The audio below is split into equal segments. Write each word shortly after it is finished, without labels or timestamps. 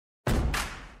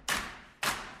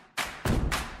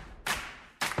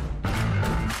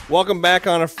Welcome back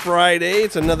on a Friday.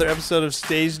 It's another episode of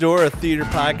Stage Door, a theater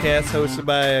podcast hosted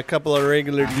by a couple of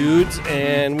regular dudes.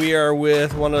 And we are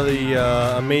with one of the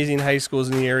amazing high schools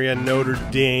in the area, Notre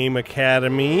Dame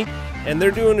Academy. And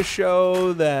they're doing a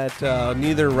show that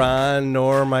neither Ron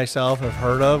nor myself have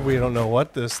heard of. We don't know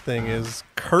what this thing is.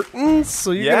 Curtains?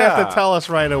 So you're going to have to tell us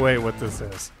right away what this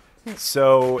is.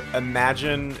 So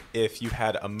imagine if you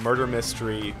had a murder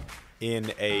mystery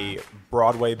in a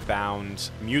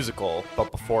Broadway-bound musical, but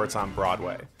before it's on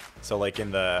Broadway. So like in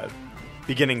the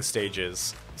beginning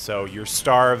stages, so your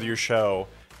star of your show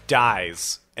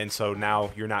dies, and so now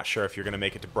you're not sure if you're going to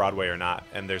make it to Broadway or not,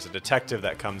 and there's a detective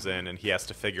that comes in and he has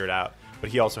to figure it out,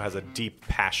 but he also has a deep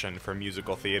passion for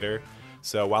musical theater.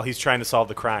 So while he's trying to solve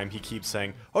the crime, he keeps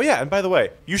saying, oh yeah, and by the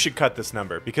way, you should cut this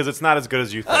number because it's not as good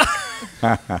as you think.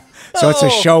 So it's a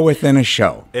show within a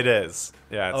show. It is.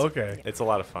 Yeah, Okay. It's a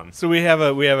lot of fun. So we have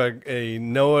a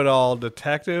know-it-all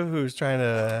detective who's trying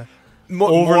to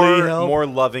More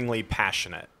lovingly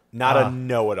passionate, not a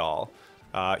know-it-all.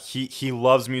 He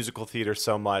loves musical theater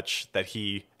so much that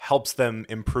he helps them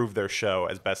improve their show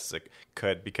as best as it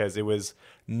could because it was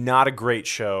not a great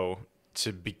show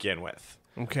to begin with.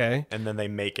 Okay. And then they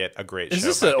make it a great show. Is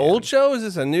this an old show? Is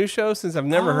this a new show? Since I've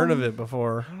never heard of it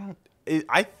before.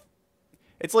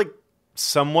 It's like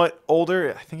somewhat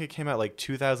older. I think it came out like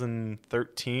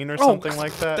 2013 or something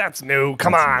like that. That's new.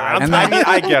 Come on. I mean,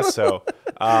 I guess so.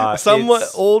 Somewhat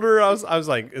older. I was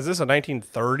like, is this a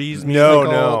 1930s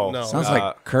musical? No. Sounds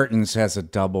like curtains has a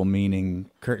double meaning.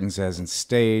 Curtains as in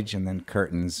stage, and then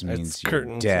curtains means you're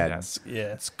curtains, dead.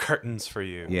 Yeah. It's curtains for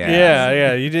you.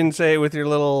 Yeah. You didn't say it with your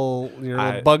little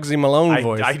Bugsy Malone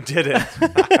voice. I didn't.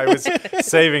 I was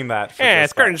saving that for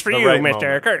it's curtains for you, Mr.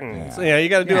 Moment. Curtains. Yeah, you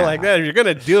got to do it like that. If you're going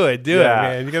to do it,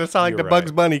 man. You got to sound like the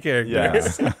Bugs Bunny character.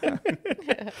 Yes.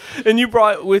 And you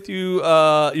brought with you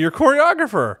your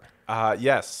choreographer.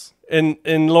 Yes.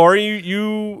 And Lori,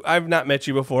 I've not met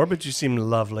you before, but you seem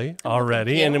lovely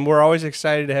already. And we're always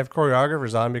excited to have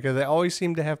choreographers on because they always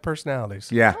seem to have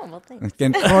personalities. Yeah. Oh, well, thanks.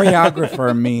 And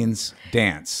choreographer means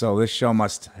dance. So this show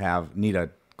must need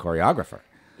a choreographer.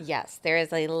 Yes, there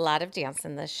is a lot of dance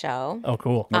in this show. Oh,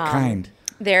 cool. What kind?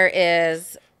 There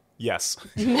is... Yes.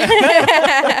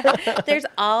 There's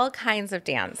all kinds of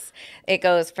dance. It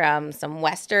goes from some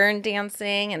Western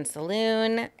dancing and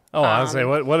saloon. Oh, I was saying,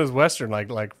 what is Western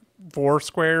like? Four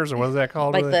squares, or what is that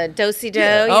called? Like the do-si-do.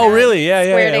 Yeah. You Oh, know, really? Yeah.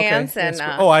 Square Okay. dance. Yeah, And,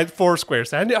 I had four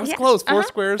squares. I was close. Four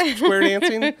squares, square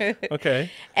dancing. Okay.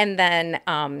 And then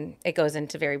it goes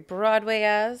into very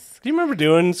Broadway-esque. Do you remember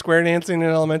doing square dancing in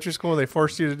elementary school? They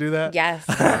forced you to do that? Yes.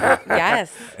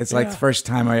 Yes. It's like the first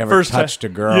time I ever touched a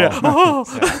girl. Yeah.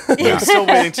 I'm still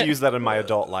waiting to use that in my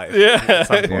adult life. Yeah. At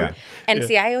some point. And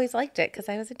see, I always liked it because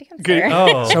I was a dancer. Good.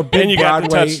 Oh. So big and you got to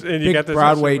Broadway, touch, and you big got to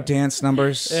Broadway touch dance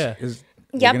numbers. Yeah.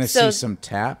 You're Yep, going to so- see some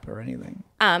tap or anything?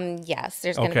 Yes,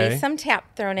 there's going to Okay. be some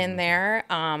tap thrown in there,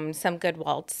 some good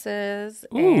waltzes,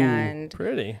 Ooh, and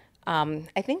pretty.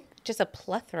 I think just a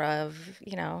plethora of,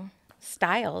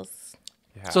 styles.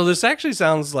 Yeah. So this actually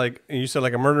sounds like you said,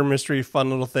 like a murder mystery, fun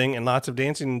little thing, and lots of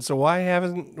dancing. So why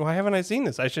haven't I seen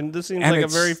this? This seems And like a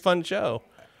it's- very fun show.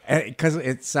 Because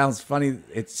it sounds funny.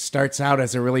 It starts out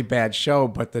as a really bad show,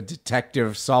 but the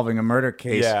detective solving a murder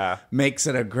case makes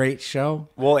it a great show.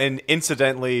 Well, and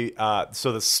incidentally,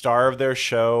 so the star of their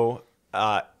show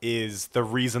is the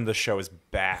reason the show is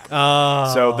bad.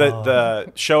 Oh. So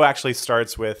the show actually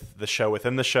starts with the show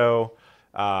within the show,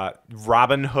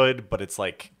 Robin Hood, but it's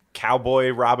like cowboy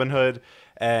Robin Hood.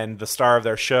 And the star of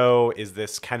their show is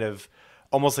this kind of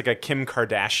almost like a Kim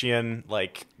Kardashian,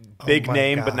 like big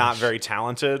name, but not very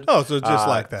talented. Oh, so just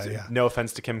like that, yeah. No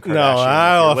offense to Kim Kardashian. No,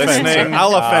 I'll if you're offend listening. her.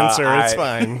 I'll offend her. It's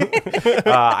I-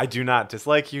 fine. I do not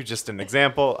dislike you, just an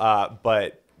example.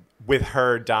 But with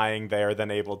her dying, they are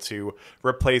then able to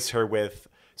replace her with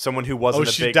someone who wasn't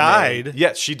a she big died? name.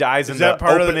 Yes, she dies in that the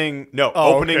part of the- opening.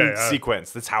 okay.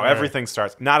 Sequence. That's how All right. everything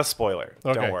starts. Not a spoiler.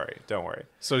 Okay. Don't worry.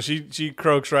 So she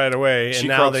croaks right away, and She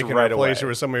now croaks they can right replace away. her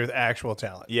with somebody with actual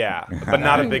talent. Yeah, but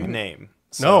not a big name.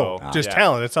 So, Just yeah.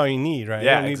 talent. That's all you need, right? You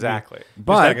Yeah, don't need exactly. To,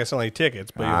 But- just not gonna sell any tickets,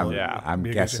 but I'm be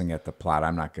a good guessing at the plot.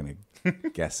 I'm not going to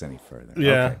guess any further.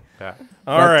 Yeah. Okay. Yeah.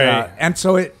 All right. And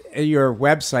so your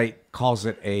website calls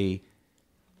it a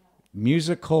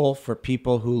musical for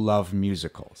people who love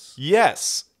musicals.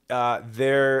 Yes.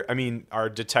 Our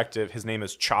detective, his name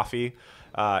is Chaffee.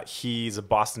 He's a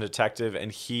Boston detective,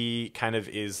 and he kind of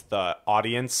is the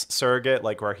audience surrogate,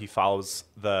 like where he follows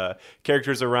the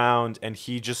characters around, and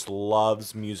he just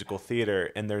loves musical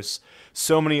theater. And there's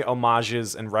so many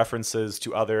homages and references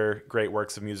to other great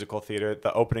works of musical theater.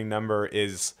 The opening number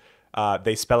is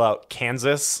they spell out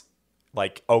Kansas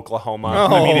like Oklahoma.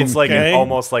 I mean, it's like an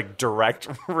almost like direct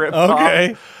rip off.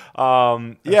 Okay.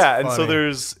 Yeah, and so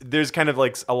funny. there's kind of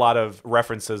like a lot of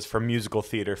references from musical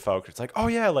theater folk. It's like, oh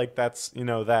yeah, like that's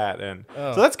that, and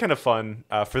so that's kind of fun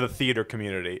for the theater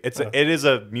community. It is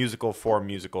a musical for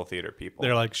musical theater people.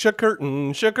 They're like shook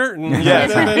curtain. Yeah,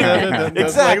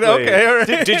 exactly. Like, okay, all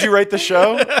right. Did you write the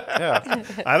show? Yeah.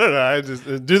 I don't know. I just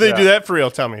do they do that for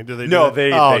real? Tell me. Do they? No, do they.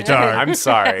 that? Darn. I'm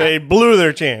sorry. They blew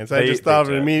their chance. I just thought of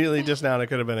it did. immediately just now, and it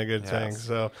could have been a good thing.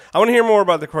 So I want to hear more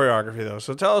about the choreography, though.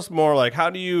 So tell us more. Like, how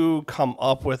do you come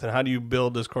up with and how do you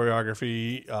build this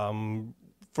choreography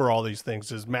for all these things?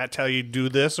 Does Matt tell you do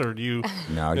this, or do you?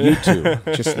 No,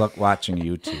 YouTube. Just watching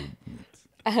YouTube.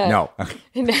 No.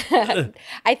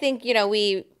 I think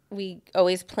we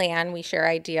always plan. We share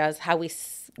ideas how we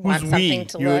want something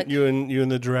to look. You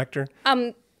and the director.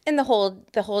 And the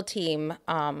whole team.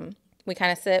 We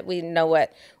kind of sit. We know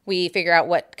we figure out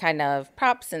what kind of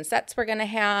props and sets we're gonna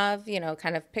have.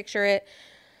 Kind of picture it,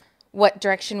 what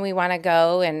direction we want to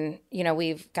go, and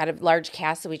we've got a large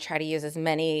cast, so we try to use as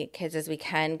many kids as we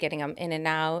can, getting them in and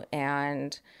out.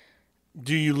 And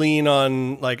do you lean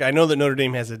on, like, I know that Notre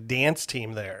Dame has a dance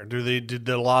team there. Did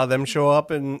a lot of them show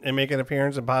up and make an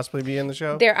appearance and possibly be in the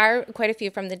show? There are quite a few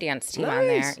from the dance team on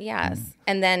there. Yes,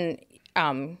 and then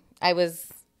I was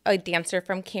a dancer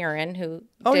from Karen who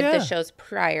did the shows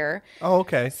prior. Oh,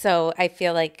 okay. So I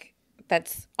feel like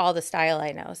that's all the style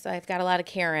I know. So I've got a lot of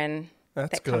Karen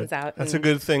that good. comes out. That's a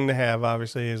good thing to have,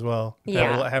 obviously, as well.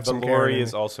 Yeah. Have But some Lori Karen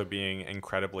is also being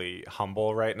incredibly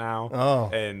humble right now. Oh.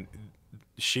 And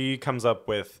she comes up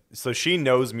with, so she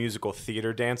knows musical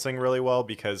theater dancing really well,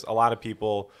 because a lot of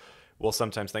people will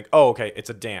sometimes think, oh, okay, it's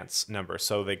a dance number,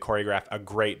 so they choreograph a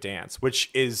great dance,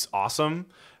 which is awesome.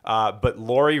 But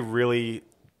Lori really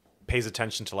pays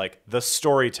attention to like the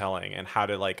storytelling and how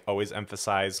to like always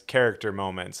emphasize character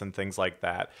moments and things like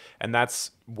that. And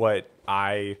that's what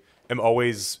I am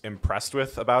always impressed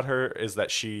with about her, is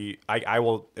that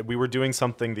we were doing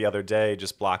something the other day,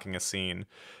 just blocking a scene,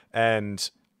 and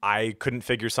I couldn't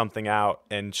figure something out,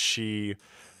 and she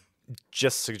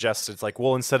just suggested, it's like,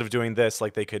 well, instead of doing this,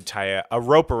 like they could tie a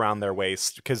rope around their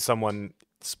waist, because someone,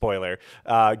 spoiler,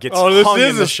 gets hung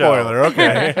in the show. Spoiler,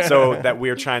 okay. So that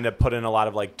we're trying to put in a lot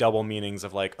of like double meanings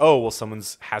of like, oh, well,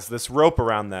 someone's has this rope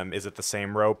around them. Is it the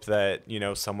same rope that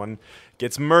someone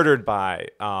gets murdered by?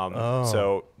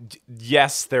 So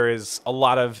yes, there is a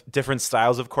lot of different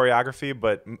styles of choreography,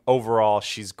 but overall,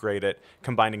 she's great at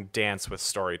combining dance with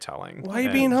storytelling. Why are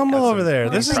you being humble over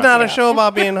there? This is not a show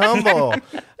about being humble.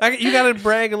 You got to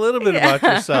brag a little bit about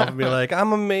yourself and be like,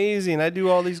 I'm amazing. I do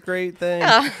all these great things.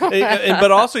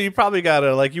 But also, you probably got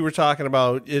to, like you were talking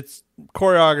about, it's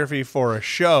choreography for a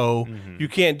show. Mm-hmm. You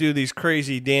can't do these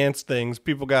crazy dance things.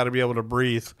 People got to be able to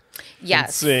breathe.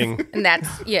 Yes. And sing. And that's,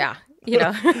 yeah.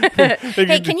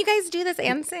 Hey, can you guys do this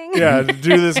and sing? Yeah,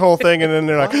 do this whole thing, and then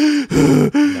they're like,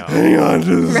 hang on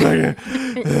just a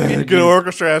second. Get an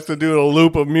orchestra has to do a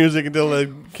loop of music until the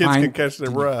kids can catch their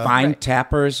breath. Find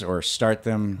tappers or start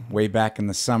them way back in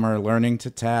the summer learning to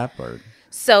tap?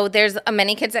 So there's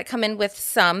many kids that come in with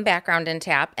some background in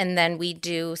tap, and then we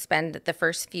do spend the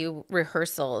first few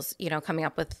rehearsals, coming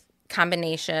up with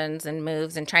combinations and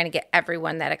moves and trying to get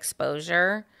everyone that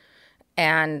exposure.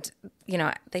 And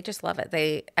they just love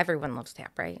it. Everyone loves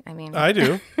tap, right? I mean, I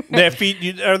do.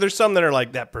 Are there some that are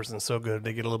like, that person's so good,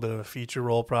 they get a little bit of a feature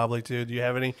role probably too? Do you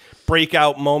have any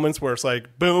breakout moments where it's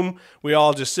like, boom, we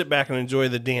all just sit back and enjoy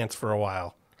the dance for a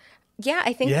while? Yeah,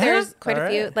 I think there's quite a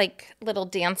few like little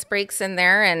dance breaks in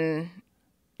there, and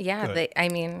the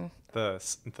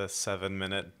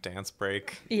 7-minute dance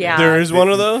break. Yeah, there is one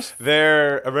of those.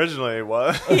 There originally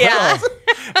was. Yeah.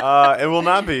 It will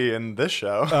not be in this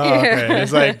show. Oh, okay.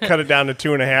 It's like cut it down to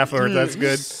 2.5, or that's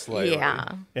good. Slightly.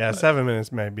 Yeah. 7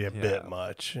 minutes may be a bit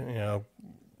much.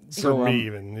 For me,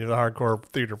 even the hardcore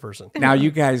theater person. Now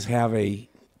you guys have a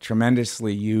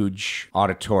tremendously huge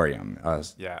auditorium.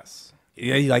 Yes.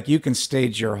 Like you can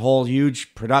stage your whole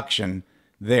huge production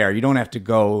there. You don't have to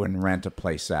go and rent a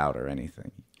place out or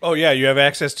anything. Oh yeah, you have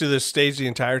access to this stage the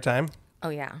entire time. Oh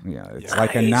yeah. Yeah, it's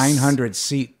like a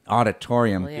 900-seat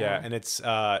auditorium. Well, yeah, and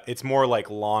it's more like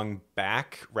long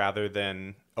back rather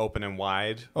than open and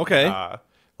wide. Okay.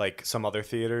 Like some other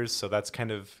theaters, so that's kind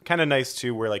of nice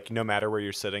too. Where like no matter where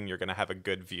you're sitting, you're gonna have a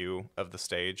good view of the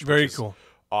stage. Very which is cool.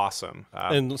 Awesome.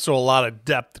 And so a lot of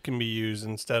depth can be used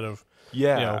instead of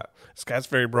it's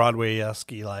very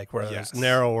Broadway-esque, like where it's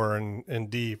narrower and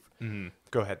deep. Mm-hmm.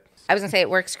 Go ahead. I was gonna say it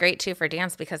works great too for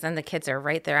dance, because then the kids are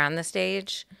right there on the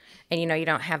stage, and you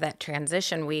don't have that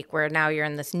transition week where now you're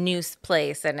in this new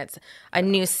place and it's a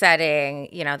new setting.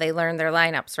 They learn their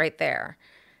lineups right there,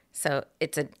 So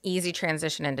it's an easy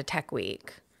transition into Tech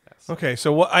Week. Okay,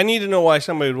 so I need to know why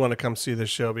somebody would want to come see this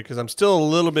show, because I'm still a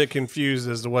little bit confused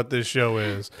as to what this show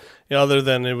is, other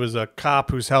than it was a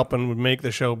cop who's helping make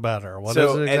the show better. What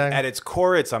is it exactly? At its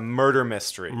core, it's a murder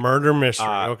mystery. Murder mystery,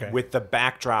 okay. With the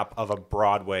backdrop of a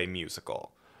Broadway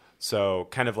musical. So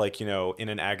kind of like, in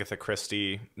an Agatha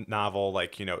Christie novel,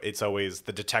 like, it's always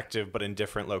the detective, but in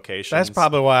different locations. That's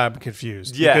probably why I'm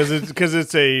confused. Yeah. Because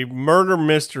it's a murder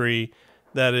mystery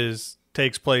that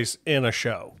takes place in a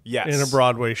show. Yes. In a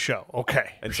Broadway show.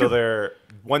 Okay. And so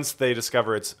once they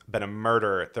discover it's been a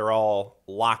murder, they're all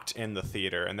locked in the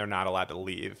theater and they're not allowed to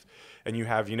leave. And you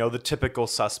have, the typical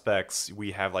suspects.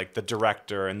 We have like the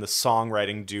director and the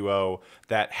songwriting duo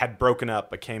that had broken up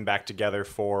but came back together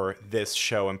for this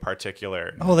show in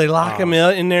particular. Oh, they lock him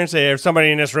in there and say, if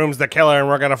somebody in this room's the killer and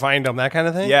we're going to find him, that kind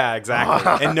of thing? Yeah,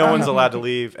 exactly. And no one's allowed to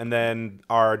leave. And then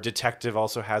our detective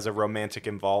also has a romantic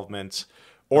involvement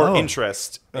or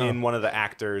interest in one of the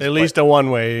actors. At least a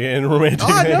one-way in romantic.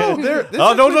 Don't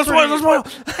spoil.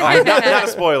 Not a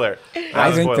spoiler.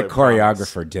 I think the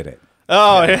choreographer did it.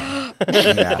 Oh, yeah.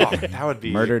 That would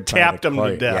be murdered. Tapped him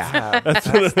to death.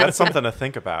 Yeah. That's something to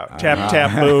think about.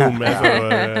 Tap, boom.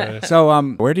 So,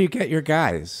 where do you get your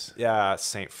guys? Yeah,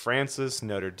 St. Francis,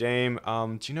 Notre Dame.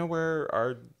 Do you know where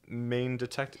our main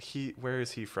detective? Where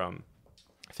is he from?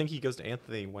 I think he goes to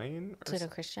Anthony Wayne. Toledo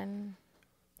Christian.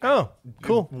 Oh,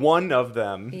 cool. One of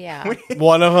them. Yeah.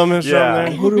 One of them is from there.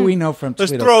 Who do we know from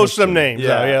Let's Toledo throw Christian? some names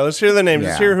out. Yeah, let's hear the names.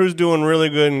 Let's Yeah. hear who's doing really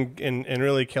good and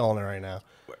really killing it right now.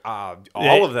 All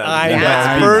of them. I know.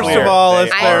 Yeah. First of all,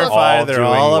 let's They are clarify all they're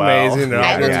all doing well. amazing. They're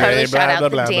I will all totally great. shout out Blah,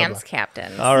 the blah, blah, dance blah.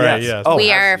 captains. All right, Yes. yes. Oh, We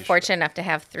as are you fortunate enough to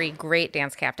have 3 great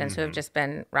dance captains who have just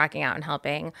been rocking out and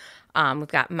helping. We've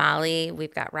got Molly,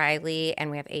 we've got Riley,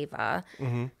 and we have Ava.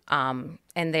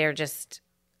 And they're just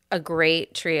a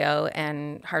great trio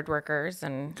and hard workers.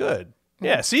 And Good.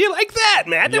 Yeah, see, you like that,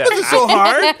 man. That Yeah. wasn't so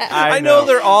hard. I know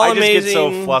they're all I just amazing. get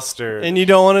so flustered. And you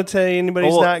don't want to tell you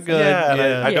anybody's Well, not good. Yeah, and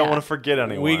Yeah. I don't Yeah. want to forget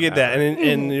anyone. We get that,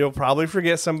 and you'll probably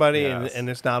forget somebody, Yes. and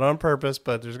it's not on purpose.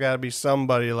 But there's got to be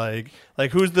somebody like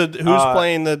who's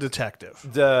playing the detective?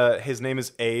 His name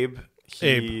is Abe.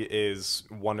 He is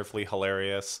wonderfully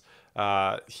hilarious.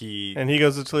 And he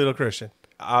goes to Toledo Christian.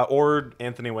 Or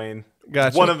Anthony Wayne.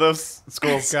 Gotcha. One of those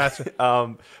schools. Gotcha.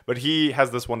 But he has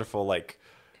this wonderful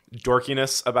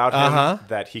dorkiness about him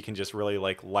that he can just really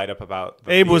light up about.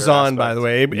 The Abe was theater on, aspect. by the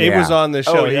way. Abe was on this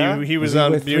show. Oh, yeah? He was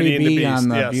on with Beauty and the 3B Beast. on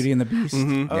the Yes. Beauty and the Beast.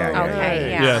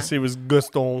 Okay, yeah. Yes, he was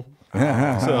Gaston.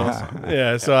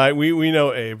 So we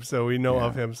know Abe, so we know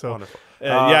of him. So Wonderful.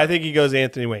 I think he goes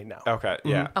Anthony Wayne now. Okay,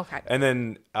 yeah. Okay. And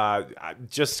then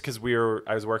just because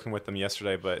I was working with them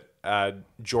yesterday, but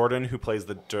Jordan, who plays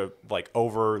the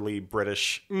overly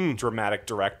British dramatic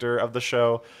director of the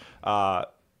show,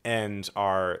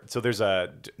 so there's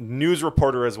a news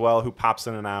reporter as well who pops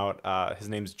in and out. His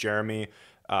name's Jeremy.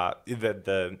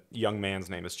 The young man's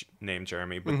name is named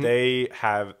Jeremy, but they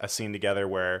have a scene together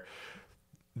where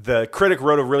the critic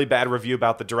wrote a really bad review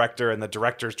about the director, and the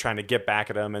director's trying to get back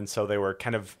at him, and so they were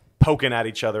kind of poking at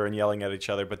each other and yelling at each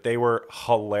other, but they were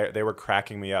hilarious. They were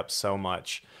cracking me up so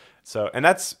much. So, and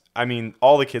that's,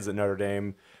 all the kids at Notre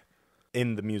Dame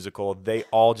in the musical, they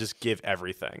all just give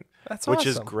everything, which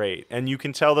is great. And you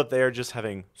can tell that they are just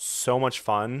having so much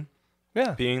fun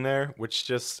being there, which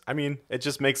just, it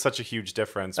just makes such a huge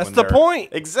difference. That's the point.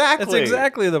 Exactly. That's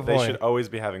exactly the point. They should always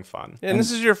be having fun. And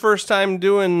this is your first time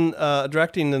doing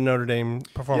directing the Notre Dame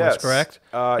performance, Yes. correct?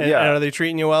 And Yeah. are they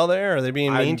treating you well there? Are they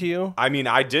being mean to you?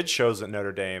 I did shows at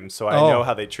Notre Dame, so I know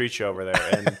how they treat you over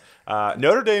there. And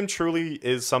Notre Dame truly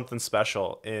is something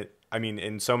special.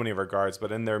 In so many regards,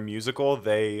 but in their musical,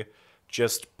 they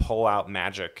just pull out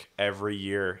magic every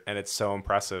year, and it's so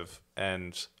impressive.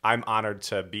 And I'm honored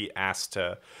to be asked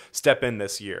to step in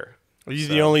this year. Are you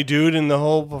the only dude in the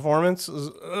whole performance?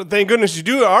 Thank goodness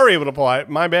you are able to pull it.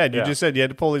 My bad. You just said you had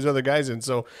to pull these other guys in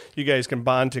so you guys can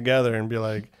bond together and be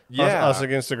like us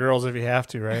against the girls if you have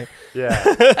to, right? Yeah.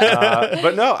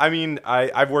 But no,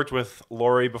 I've worked with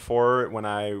Lori before when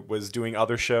I was doing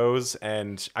other shows.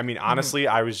 And honestly,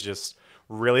 I was just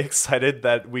really excited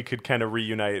that we could kind of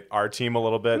reunite our team a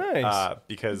little bit. Nice.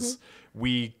 Because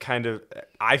we kind of,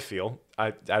 I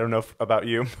don't know about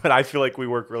you, but I feel like we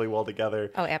work really well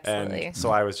together. Oh, absolutely. And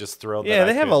so I was just thrilled. Yeah, that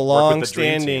they I have could a work with the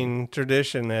dream team. long-standing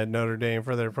tradition at Notre Dame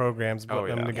for their programs,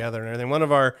 putting them together and everything. One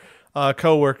of our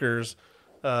co-workers,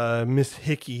 Miss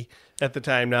Hickey, at the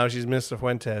time, now she's Miss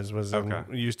Fuentes,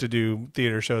 used to do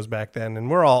theater shows back then. And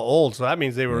we're all old, so that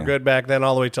means they were good back then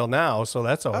all the way till now. So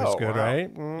that's always good, wow. right?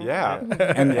 Yeah.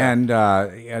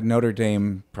 And Notre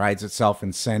Dame prides itself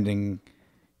in sending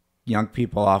young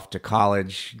people off to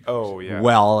college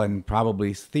well, and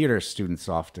probably theater students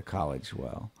off to college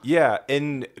well. Yeah,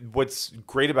 and what's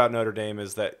great about Notre Dame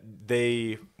is that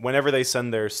whenever they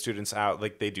send their students out,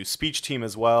 like they do speech team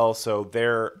as well, so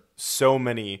there are so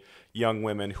many young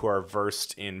women who are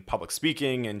versed in public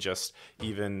speaking and just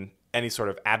even any sort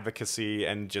of advocacy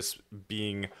and just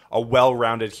being a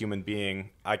well-rounded human being.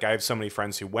 Like, I have so many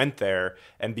friends who went there,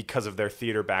 and because of their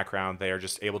theater background, they are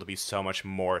just able to be so much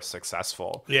more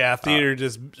successful. Yeah, theater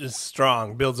just is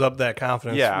strong, builds up that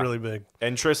confidence really big.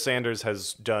 And Trish Sanders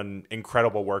has done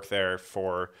incredible work there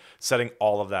for setting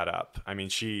all of that up. I mean,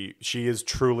 she is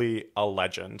truly a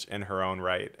legend in her own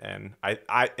right. And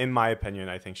I in my opinion,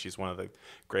 I think she's one of the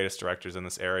greatest directors in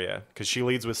this area because she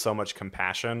leads with so much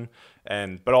compassion,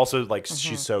 but also like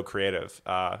she's so creative.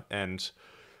 And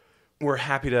we're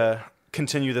happy to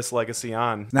continue this legacy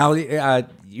on. Now,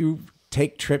 you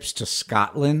take trips to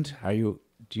Scotland.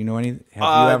 Do you know any?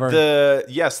 Have you ever?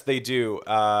 Yes, they do.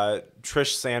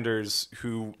 Trish Sanders,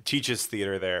 who teaches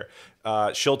theater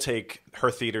there, she'll take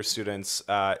her theater students,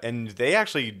 and they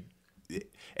actually,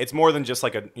 it's more than just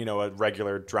like a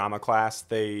regular drama class.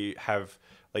 They have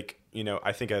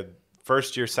I think a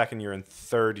first year, second year, and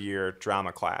third year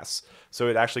drama class. So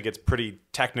it actually gets pretty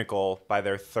technical by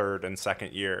their third and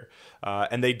second year.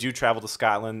 And they do travel to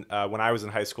Scotland. When I was in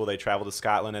high school, they traveled to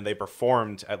Scotland and they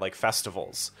performed at like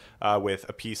festivals with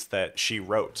a piece that she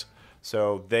wrote.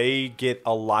 So they get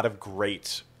a lot of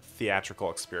great theatrical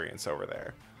experience over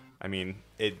there. I mean,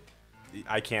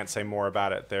 I can't say more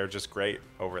about it. They're just great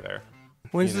over there.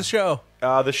 When's the show?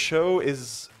 The show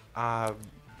is...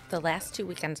 the last 2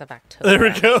 weekends of October.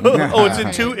 There we go. Oh, it's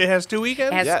in two. It has 2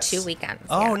 weekends. It has 2 weekends.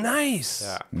 Oh, nice.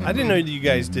 Yeah. I didn't know you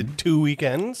guys did 2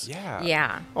 weekends. Yeah.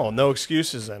 Yeah. Oh, no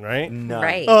excuses then, right? No.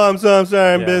 Right. Oh, I'm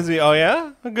sorry, I'm busy. Oh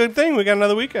yeah, a good thing we got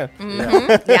another weekend.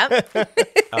 Yep.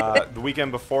 The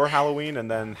weekend before Halloween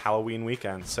and then Halloween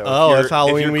weekend. So it's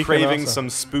Halloween if you're weekend craving also. some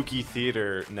spooky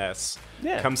theater-ness,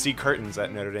 come see Curtains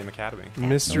at Notre Dame Academy.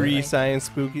 Mystery, science,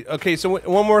 spooky. Okay, so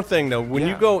one more thing though. When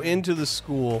you go into the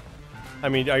school, I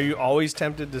mean, are you always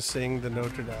tempted to sing the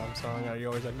Notre Dame song? Are you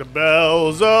always like the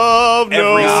bells of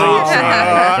Notre Dame?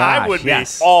 I would be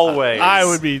always. I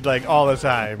would be like all the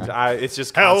time. It's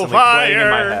just constantly playing in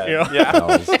my head. You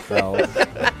know?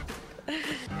 Bells.